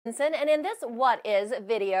And in this What Is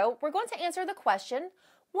video, we're going to answer the question,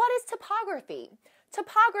 what is topography?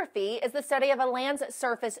 Topography is the study of a land's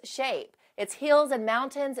surface shape, its hills and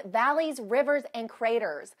mountains, valleys, rivers, and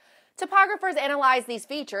craters. Topographers analyze these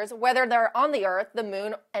features, whether they're on the Earth, the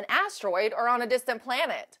Moon, an asteroid, or on a distant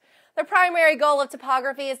planet. The primary goal of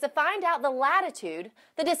topography is to find out the latitude,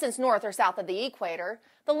 the distance north or south of the equator,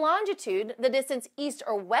 the longitude, the distance east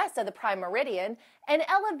or west of the prime meridian, and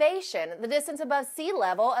elevation, the distance above sea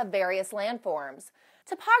level of various landforms.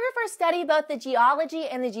 Topographers study both the geology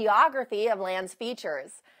and the geography of land's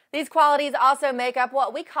features. These qualities also make up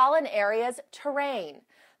what we call an area's terrain.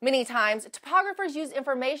 Many times, topographers use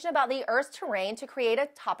information about the Earth's terrain to create a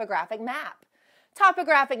topographic map.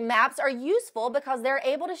 Topographic maps are useful because they're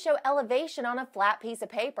able to show elevation on a flat piece of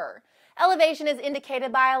paper. Elevation is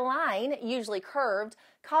indicated by a line, usually curved,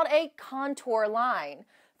 called a contour line.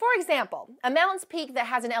 For example, a mountain's peak that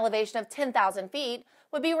has an elevation of 10,000 feet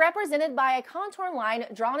would be represented by a contour line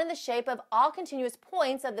drawn in the shape of all continuous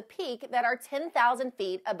points of the peak that are 10,000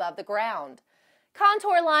 feet above the ground.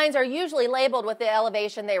 Contour lines are usually labeled with the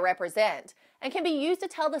elevation they represent and can be used to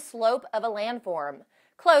tell the slope of a landform.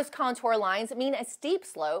 Close contour lines mean a steep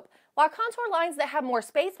slope, while contour lines that have more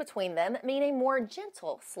space between them mean a more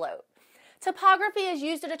gentle slope. Topography is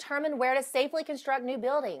used to determine where to safely construct new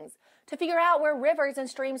buildings, to figure out where rivers and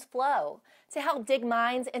streams flow, to help dig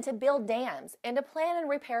mines and to build dams, and to plan and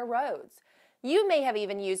repair roads. You may have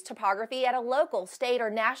even used topography at a local, state,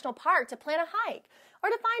 or national park to plan a hike, or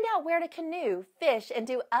to find out where to canoe, fish, and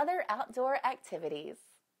do other outdoor activities.